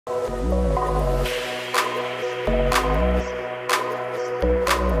We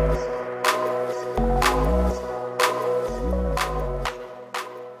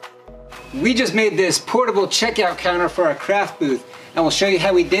just made this portable checkout counter for our craft booth, and we'll show you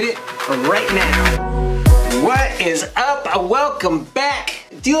how we did it right now. What is up? Welcome back.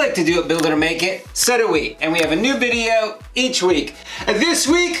 Do you like to do it, build it, or make it? So do we, and we have a new video each week. And this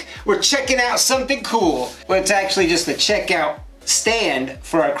week, we're checking out something cool. Well, it's actually just a checkout stand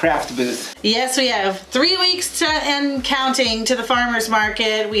for our craft booth. Yes, we have 3 weeks and counting to the farmer's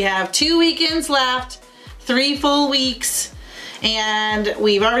market. We have 2 weekends left, 3 full weeks. And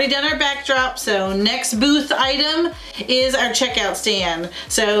we've already done our backdrop, so next booth item is our checkout stand.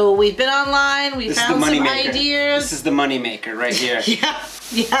 So we've been online, we found some ideas. This is the money maker right here.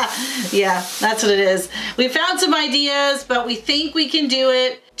 Yeah, that's what it is. We found some ideas, but we think we can do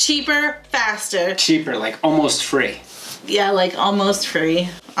it cheaper, faster. Cheaper, like almost free. Yeah, like almost free.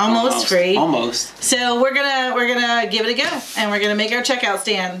 Almost free. Almost. So we're gonna give it a go, and we're gonna make our checkout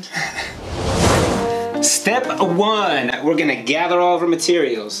stand. Step 1, we're gonna gather all of our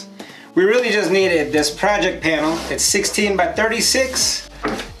materials. We really just needed this project panel. It's 16 by 36,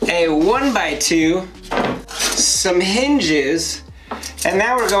 a 1x2, some hinges, and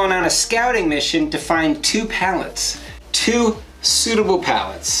now we're going on a scouting mission to find 2 pallets, 2 suitable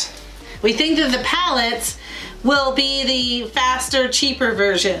pallets. We think that the pallets will be the faster, cheaper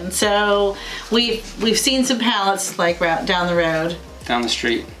version. So we've seen some pallets like down the road. Down the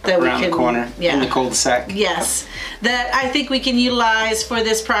street, that around the corner, in the cul-de-sac. Yes, that I think we can utilize for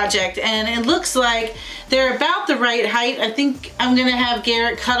this project, and it looks like they're about the right height. I think I'm gonna have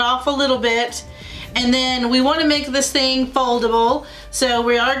Garrett cut off a little bit, and then we want to make this thing foldable, so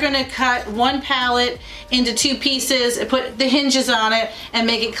we are gonna cut 1 pallet into 2 pieces and put the hinges on it and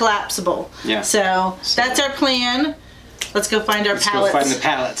make it collapsible. Yeah. So that's our plan. Let's go find our pallets. Let's go find the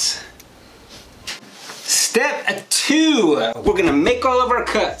pallets. Step 2, we're gonna make all of our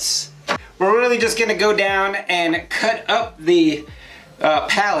cuts. We're really just gonna go down and cut up the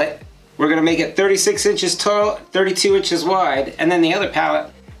pallet. We're gonna make it 36 inches tall, 32 inches wide, and then the other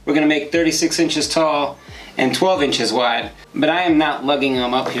pallet, we're gonna make 36 inches tall and 12 inches wide. But I am not lugging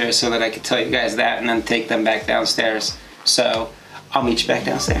them up here so that I can tell you guys that and then take them back downstairs. So I'll meet you back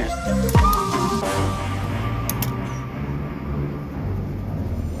downstairs.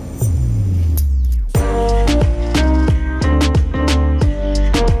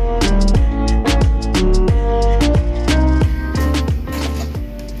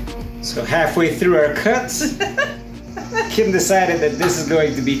 So halfway through our cuts, Kim decided that this is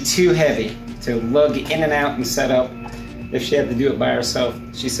going to be too heavy to lug in and out and set up. If she had to do it by herself,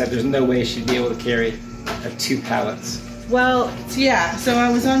 she said there's no way she'd be able to carry 2 pallets. Well, yeah, so I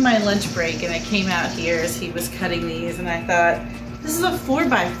was on my lunch break and I came out here as he was cutting these, and I thought, this is a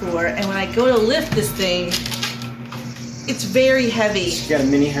 4x4, and when I go to lift this thing, it's very heavy. She's got a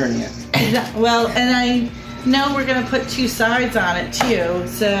mini hernia. Well, and I know we're gonna put 2 sides on it too,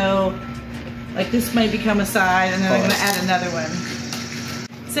 so like this might become a side, and then I'm gonna add another one.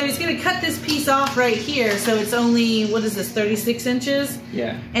 So he's gonna cut this piece off right here, so it's only, what is this, 36 inches?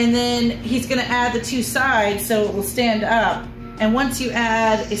 Yeah. And then he's gonna add the 2 sides so it will stand up. And once you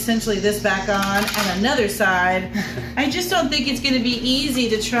add essentially this back on and another side, I just don't think it's gonna be easy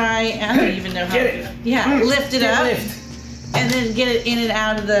to try, I don't even know how to, lift it up, and then get it in and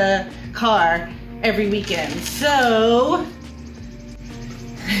out of the car every weekend. So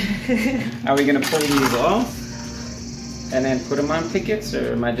are we gonna pull these off and then put them on pickets,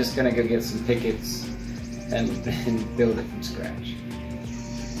 or am I just gonna go get some pickets and build it from scratch?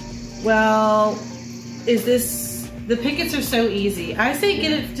 Well, the pickets are so easy. I say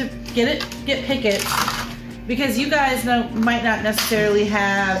get pickets, because you guys might not necessarily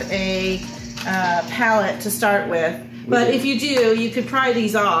have a pallet to start with. But if you do, you could pry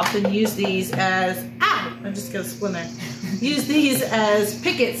these off and use these as, I'm just gonna splinter. Use these as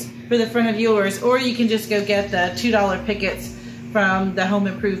pickets for the front of yours, or you can just go get the $2 pickets from the home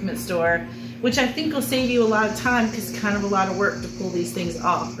improvement store, which I think will save you a lot of time, because it's kind of a lot of work to pull these things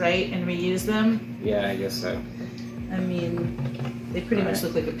off, right? And reuse them. Yeah, I guess so. I mean, they pretty much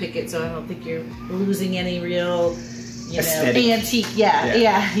look like a picket, so I don't think you're losing any real, antique.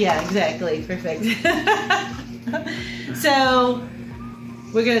 Yeah, exactly. Perfect. So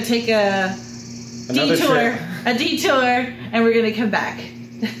we're gonna take a detour, and we're gonna come back.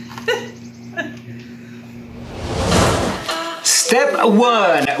 Step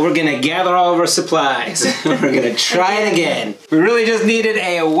 1, we're gonna gather all of our supplies. We're gonna try it again. We really just needed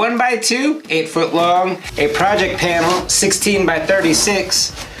a 1x2, 8 foot long, a project panel, 16 by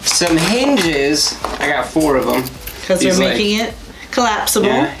 36, some hinges. I got 4 of them. Because we're making it? collapsible.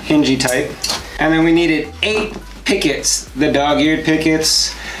 Yeah, hingey type. And then we needed 8 pickets, the dog-eared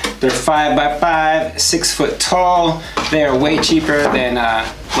pickets. They're 5x5, 6 foot tall. They are way cheaper than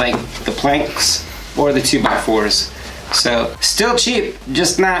like the planks or the 2x4s. So still cheap,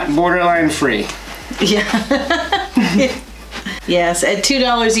 just not borderline free. Yeah. Yes, at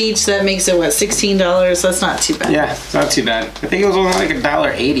 $2 each, that makes it what, $16? That's not too bad. Yeah, it's not too bad. I think it was only like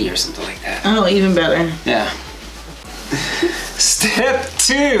 $1.80 or something like that. Oh, even better. Yeah. Step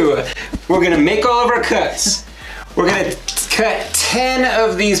 2, we're gonna make all of our cuts. We're gonna cut 10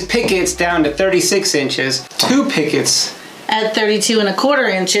 of these pickets down to 36 inches, 2 pickets at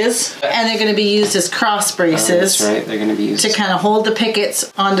 32¼ inches, and they're going to be used as cross braces. That's right, they're going to be used to kind of hold the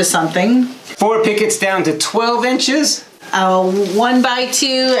pickets onto something. 4 pickets down to 12 inches.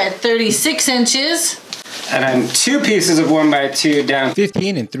 1x2 at 36 inches. And then 2 pieces of 1x2 down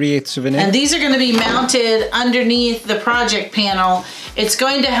 15 3/8 of an inch. And these are going to be mounted underneath the project panel. It's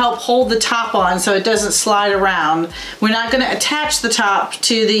going to help hold the top on so it doesn't slide around. We're not going to attach the top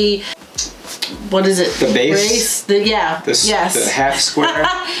to the, what is it? The base? Yes. The half square.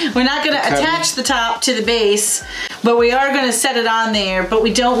 We're not going to attach the top to the base, but we are going to set it on there, but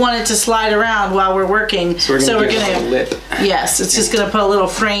we don't want it to slide around while we're working. So we're going to lip. Yes, it's just going to put a little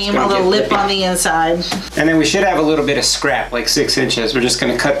frame, a little lip on the inside. And then we should have a little bit of scrap, like 6 inches. We're just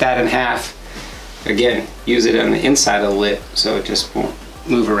going to cut that in half. Again, use it on the inside of the lip so it just won't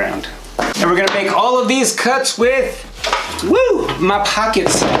move around. And we're going to make all of these cuts with, my pocket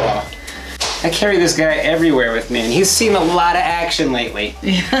saw. I carry this guy everywhere with me, and he's seen a lot of action lately.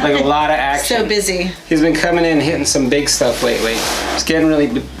 Yeah. Like a lot of action. So busy. He's been coming in hitting some big stuff lately. It's getting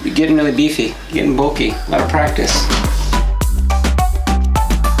really beefy, getting bulky. A lot of practice.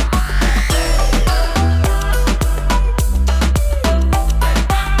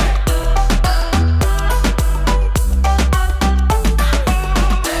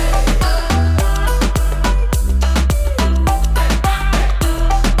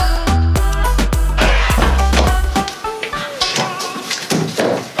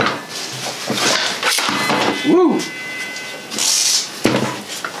 Woo!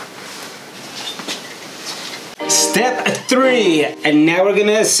 Step 3, and now we're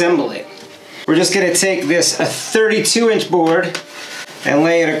gonna assemble it. We're just gonna take this 32-inch board and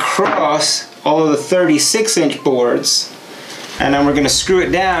lay it across all of the 36-inch boards, and then we're gonna screw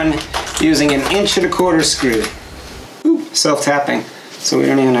it down using an 1¼ inch screw. Self-tapping, so we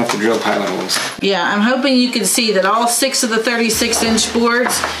don't even have to drill pilot holes. Yeah, I'm hoping you can see that all 6 of the 36-inch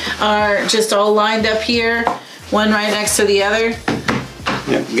boards are just all lined up here, one right next to the other.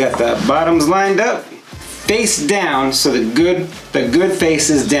 Yep, got the bottoms lined up, face down, so the good face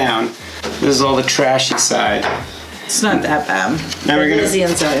is down. This is all the trashy side. It's not that bad. Now we're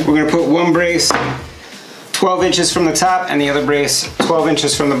gonna put one brace 12 inches from the top and the other brace 12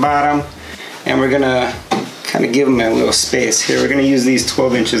 inches from the bottom, and we're gonna kind of give them a little space here. We're gonna use these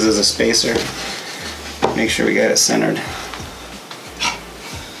 12 inches as a spacer. Make sure we got it centered.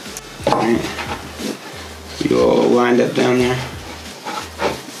 All right. You all lined up down there.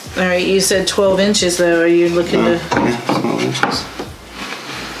 All right, you said 12 inches though. Are you looking to? Yeah, 12 inches.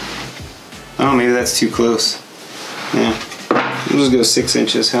 Oh, maybe that's too close. Yeah, we'll just go 6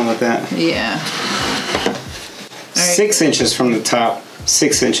 inches. How about that? Yeah. All right. 6 inches from the top,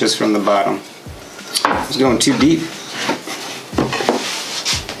 6 inches from the bottom. It's going too deep.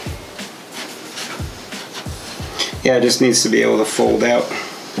 Yeah, it just needs to be able to fold out.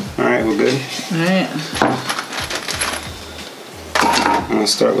 All right, we're good. All right. I'm gonna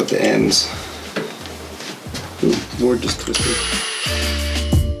start with the ends. Ooh, board just twisted.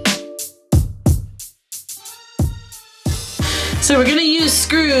 So we're gonna use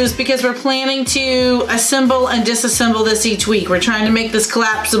screws because we're planning to assemble and disassemble this each week. We're trying to make this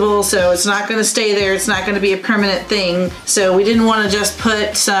collapsible, so it's not gonna stay there. It's not gonna be a permanent thing. So we didn't wanna just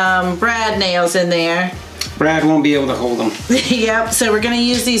put some brad nails in there. Brad won't be able to hold them. Yep, so we're gonna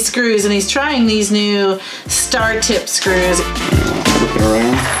use these screws, and he's trying these new star tip screws. Flip it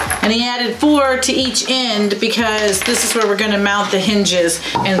around. And he added 4 to each end because this is where we're gonna mount the hinges,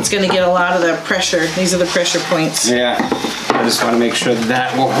 and it's gonna get a lot of the pressure. These are the pressure points. Yeah, I just want to make sure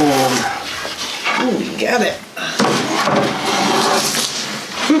that will hold. Ooh, you got it.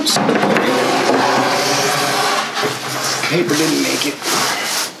 Oops. Paper didn't make it.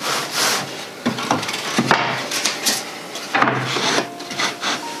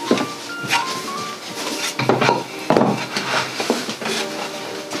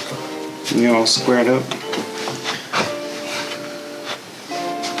 You all squared up.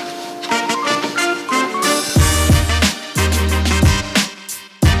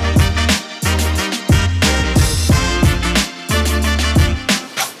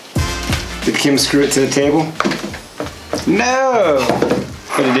 Did Kim screw it to the table? No!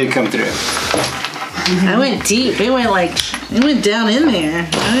 But it did come through. I went deep. It went down in there.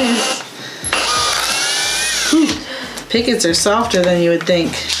 Pickets are softer than you would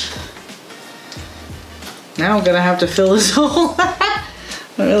think. Now I'm gonna have to fill this hole. I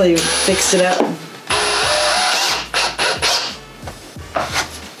really fixed it up.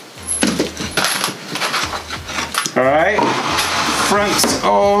 Alright, front's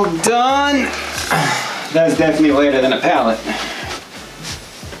all done. That's definitely lighter than a pallet.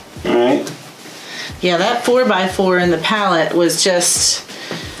 Alright. Yeah, that 4x4 in the pallet was just,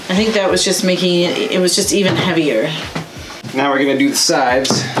 I think that was just making it was just even heavier. Now we're gonna do the sides.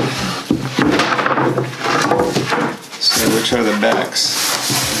 So which are the backs?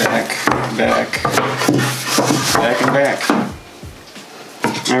 Back, back, back and back.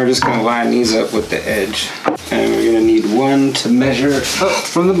 Now we're just gonna line these up with the edge. And we're gonna need one to measure up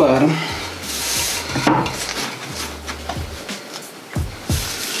from the bottom.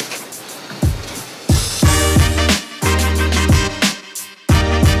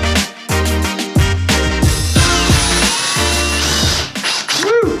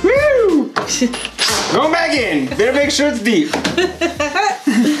 Going back in. Better make sure it's deep.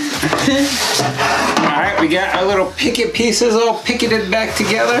 Alright, we got our little picket pieces all picketed back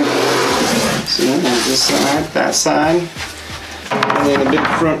together. So there's this side, that side, and then a big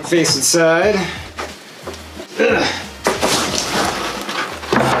front facing side.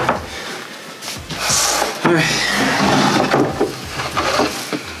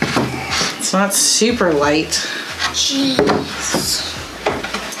 It's not super light. Jeez.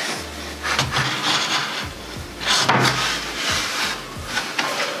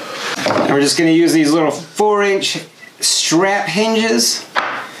 And we're just going to use these little 4-inch strap hinges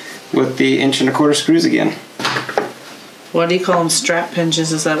with the 1¼ screws again. What do you call them? Strap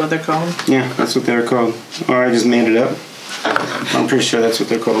hinges? Is that what they're called? Yeah, that's what they're called. Or I just made it up. I'm pretty sure that's what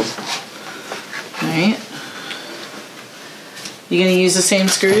they're called. Alright. You gonna use the same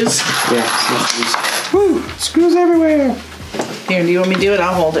screws? Yeah, screws. Woo! Screws everywhere! Here, do you want me to do it?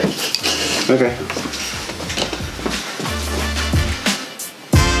 I'll hold it. Okay.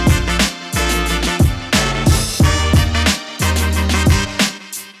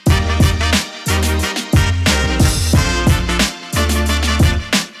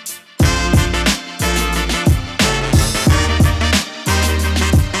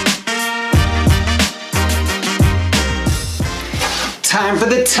 Time for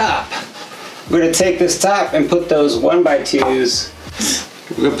the top. We're gonna take this top and put those 1x2s.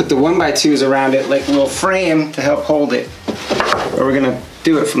 We're gonna put the 1x2s around it like a little frame to help hold it. But we're gonna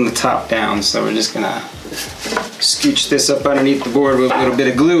do it from the top down. So we're just gonna scooch this up underneath the board with a little bit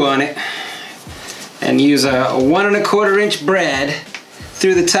of glue on it and use a 1¼ inch brad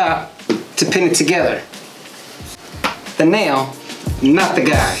through the top to pin it together. The nail, not the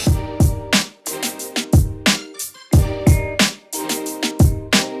guy.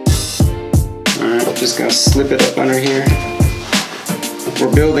 Just gonna slip it up under here.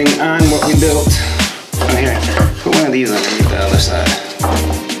 We're building on what we built. Oh, here, put one of these underneath the other side.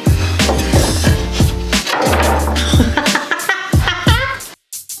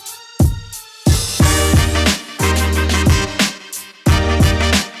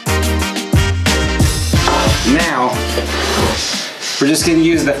 Now, we're just gonna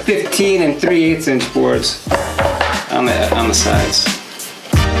use the 15 and 3/8 inch boards on the sides.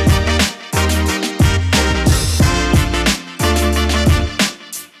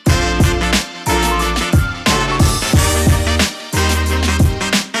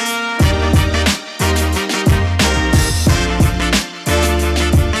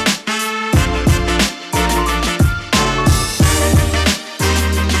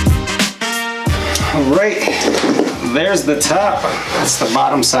 Alright, there's the top. That's the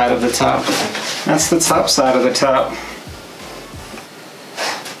bottom side of the top. That's the top side of the top.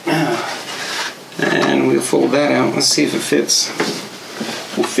 And we'll fold that out. Let's see if it fits.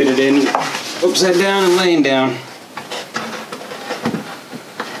 We'll fit it in upside down and laying down.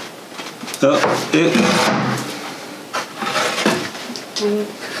 Oh, it.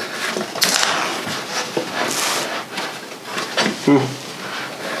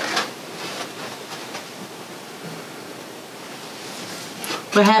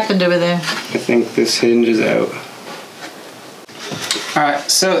 What happened over there? I think this hinge is out. Alright,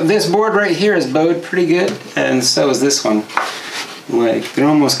 so this board right here is bowed pretty good, and so is this one. Like, they're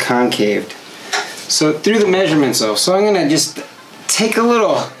almost concaved. So through the measurements though, so I'm gonna just take a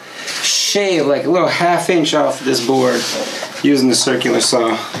little shave, like a little 1/2 inch off this board using the circular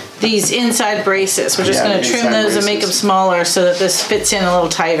saw. These inside braces, we're just going to trim those and make them smaller so that this fits in a little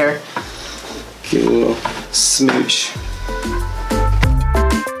tighter. Give it a little smooch.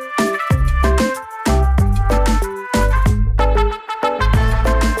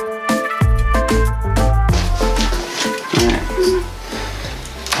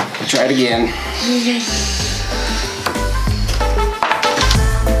 Try it again.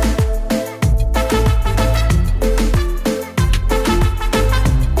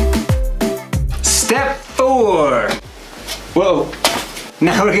 Step 4. Whoa.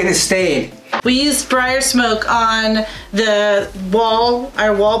 Now we're gonna stain. We used briar smoke on the wall,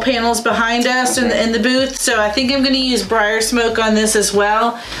 our wall panels behind us in the booth. So I think I'm gonna use briar smoke on this as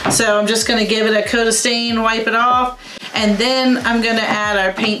well. So I'm just gonna give it a coat of stain, wipe it off, and then I'm gonna add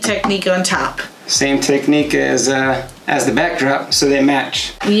our paint technique on top. Same technique as the backdrop, so they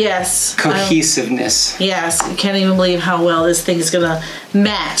match. Yes. Cohesiveness. Yes, I can't even believe how well this thing's gonna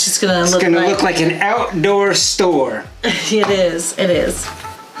match. It's gonna look like an outdoor store. It is, it is.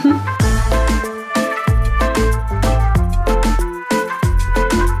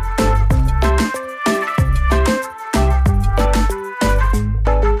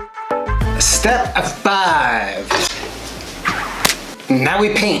 Step 5. Now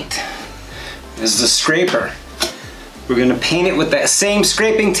we paint. This is a scraper. We're gonna paint it with that same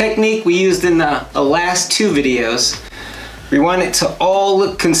scraping technique we used in the last 2 videos. We want it to all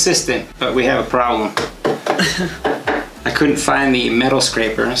look consistent, but we have a problem. I couldn't find the metal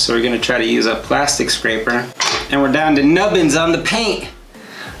scraper, so we're gonna try to use a plastic scraper. And we're down to nubbins on the paint.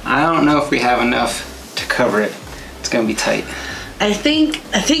 I don't know if we have enough to cover it. It's gonna be tight. I think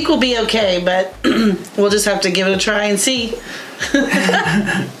we'll be okay, but we'll just have to give it a try and see.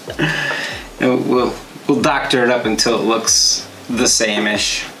 We'll doctor it up until it looks the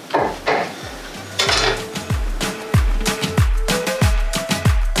same-ish.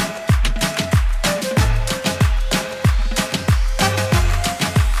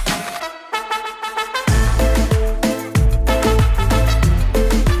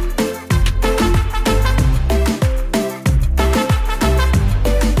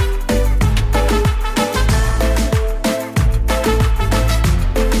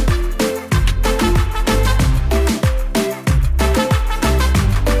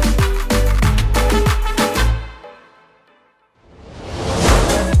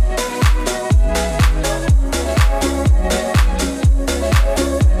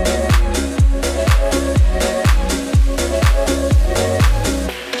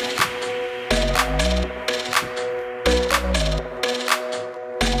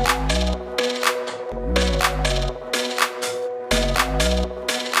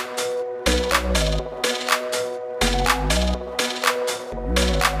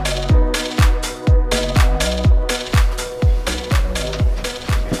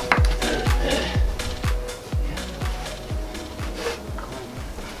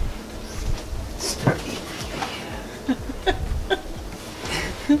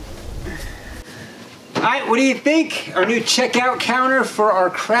 Alright, what do you think? Our new checkout counter for our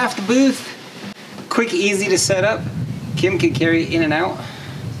craft booth. Quick, easy to set up. Kim can carry in and out.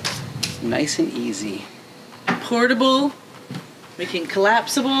 Nice and easy. Portable. We can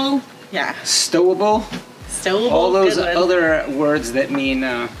collapsible. Yeah. Stowable. Stowable. All those other words that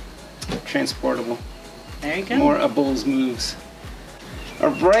mean transportable. There you go. More ables moves.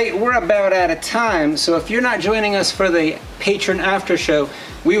 Alright, we're about out of time, so if you're not joining us for the patron after show,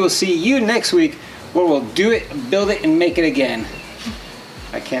 we will see you next week where we'll do it, build it, and make it again.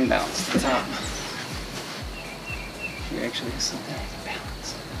 I can balance the top. We actually have something I can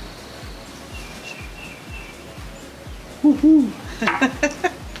balance. Woohoo!